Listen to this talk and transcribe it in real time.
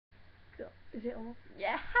Is it on?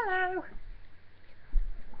 Yeah, hello!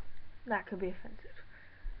 That could be offensive.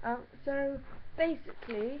 So,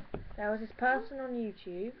 basically, there was this person on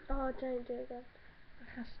YouTube. Oh, don't do that.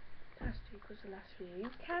 Has to, because the last view.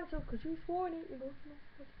 Cancel, because you swore in it, you're not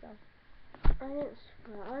supposed to go. I didn't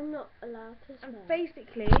swear. I'm not allowed to swear. And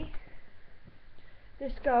basically,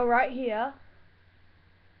 this girl right here,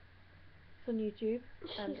 it's on YouTube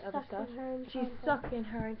and other stuff. She's sucking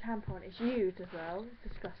her own tampon. It's used as well.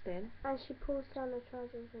 It's disgusting. And she pulls down the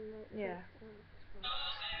trousers and like. Yeah.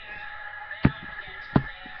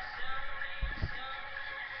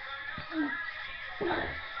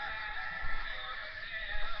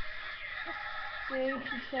 See,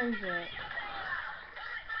 she shows it.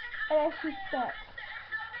 And then she steps.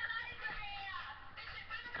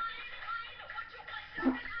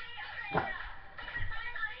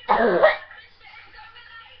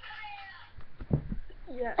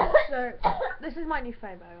 Yeah, so this is my new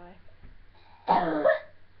phone, by the way.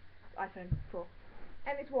 iPhone 4.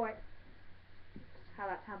 And it's white. How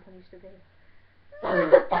that tampon used to be. So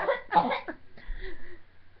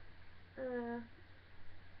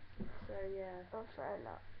yeah. I'll throw it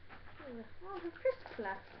up. Oh, the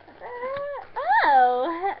Christmas.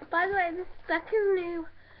 Oh, by the way, this is Becca's new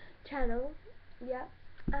channel. Yeah.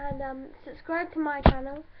 And subscribe to my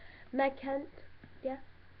channel, Meg Kent. Yeah.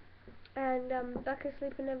 And Becca's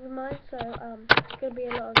sleeping over mine, so it's gonna be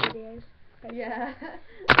a lot of videos. Hopefully. Yeah.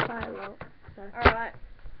 Quite a lot. So. Alright.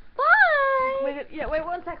 Bye! Wait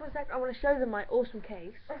one sec. I want to show them my awesome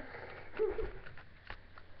case.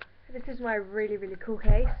 This is my really cool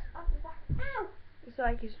case. Ow! It's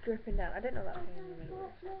like it's dripping down. I don't know that thing in the middle.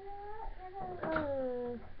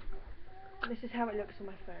 Oh. This is how it looks on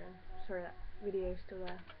my phone. Sorry, that video is still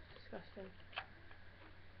there. It's disgusting.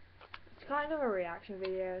 It's kind of a reaction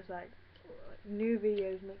video. It's like new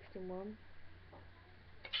videos mixed in one.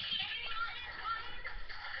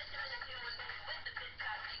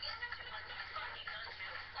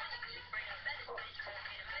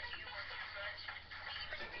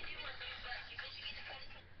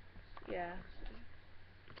 Yeah,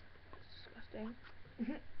 it's disgusting.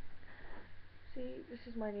 See, this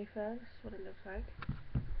is my new phone. This is what it looks like.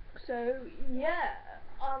 So yeah,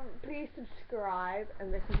 please subscribe.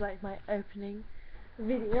 And this is like my opening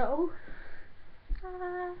video.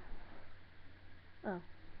 Oh.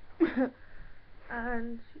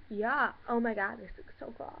 And yeah, oh my god, this looks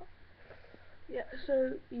so cool. Yeah,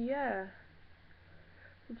 so yeah,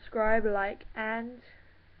 subscribe, like, and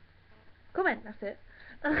comment. That's it.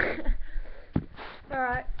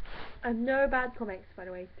 Alright, and no bad comments, by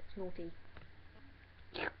the way. It's naughty.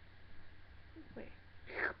 Wait.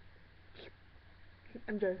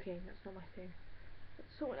 I'm joking, that's not my thing.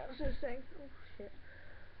 That's someone else's thing. Oh shit.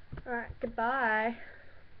 Alright, goodbye.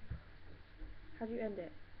 How do you end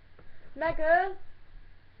it? Megan!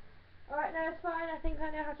 Alright, no, it's fine. I think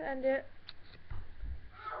I know how to end it.